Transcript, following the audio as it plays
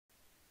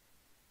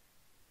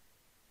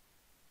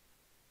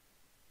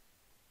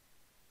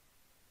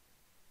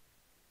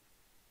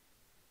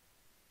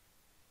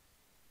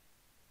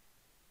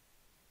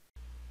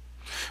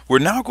We're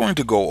now going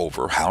to go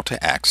over how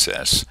to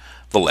access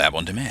the Lab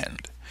on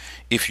Demand.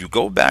 If you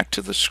go back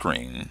to the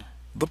screen,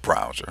 the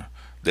browser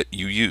that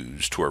you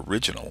used to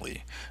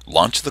originally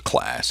launch the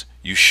class,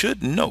 you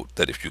should note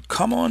that if you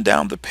come on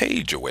down the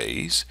page a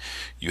ways,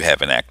 you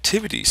have an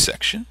activities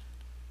section,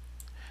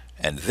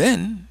 and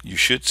then you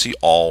should see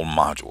all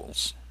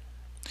modules.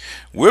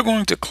 We're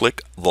going to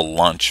click the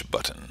launch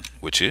button,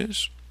 which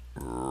is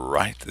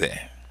right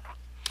there.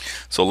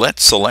 So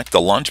let's select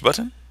the launch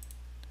button,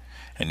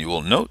 and you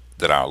will note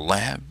that our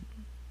lab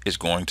is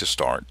going to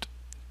start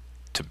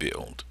to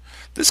build.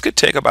 This could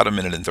take about 1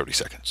 minute and 30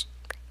 seconds.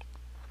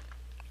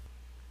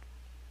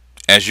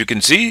 As you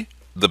can see,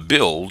 the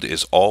build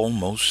is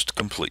almost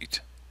complete.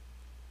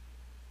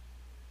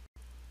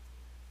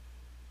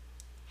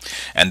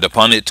 And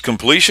upon its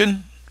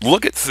completion,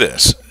 look at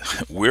this.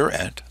 We're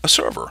at a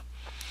server.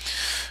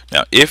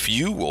 Now, if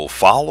you will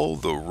follow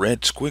the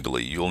red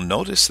squiggly, you'll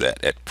notice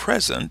that at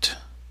present,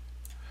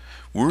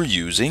 we're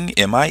using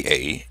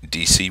MIA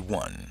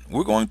DC1.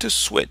 We're going to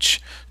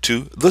switch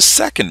to the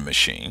second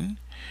machine,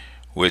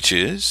 which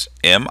is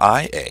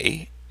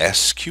MIA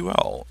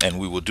SQL, and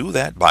we will do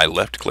that by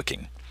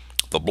left-clicking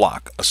the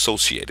block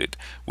associated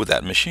with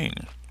that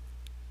machine.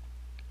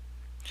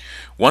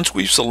 Once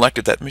we've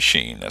selected that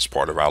machine as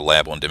part of our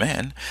Lab on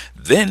Demand,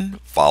 then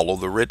follow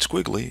the red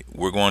squiggly.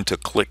 We're going to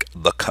click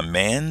the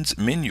Commands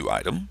menu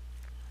item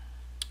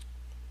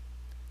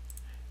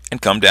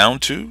and come down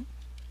to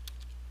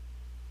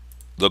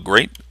the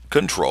great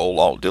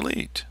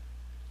Control-Alt-Delete.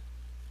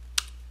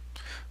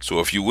 So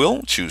if you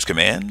will, choose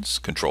Commands,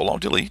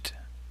 Control-Alt-Delete.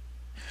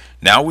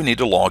 Now we need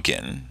to log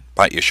in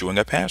by issuing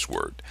a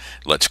password.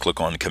 Let's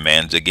click on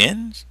Commands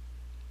again,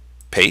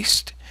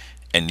 paste,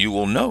 and you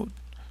will note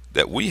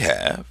that we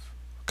have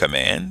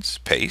Commands,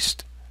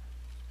 paste,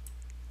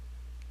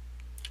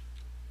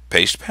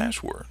 paste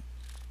password.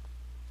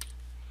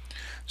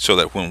 So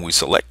that when we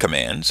select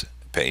Commands,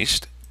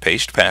 paste,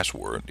 paste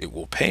password, it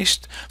will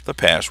paste the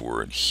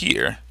password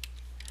here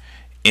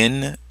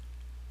in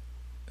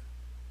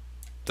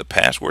the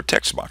password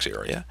text box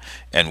area,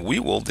 and we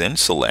will then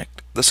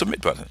select the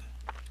Submit button.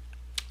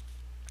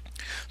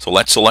 So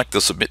let's select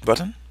the Submit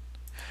button.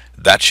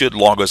 That should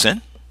log us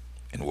in,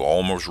 and we're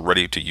almost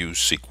ready to use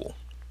SQL.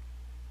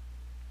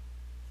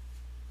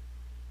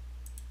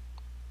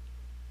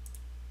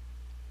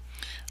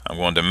 I'm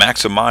going to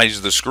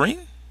maximize the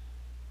screen.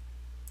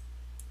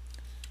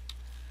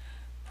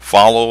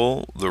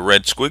 Follow the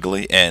red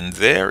squiggly, and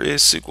there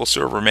is SQL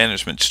Server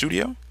Management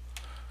Studio.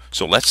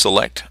 So let's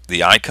select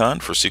the icon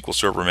for SQL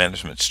Server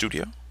Management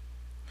Studio,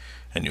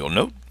 and you'll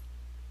note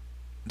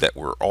that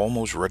we're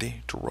almost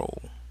ready to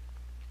roll.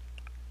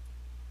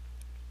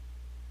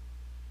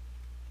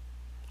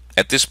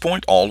 At this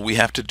point, all we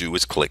have to do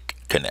is click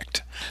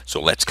Connect.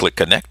 So let's click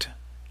Connect.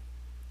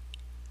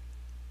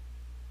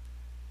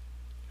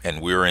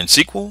 And we're in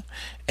SQL,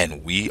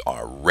 and we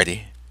are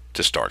ready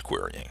to start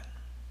querying.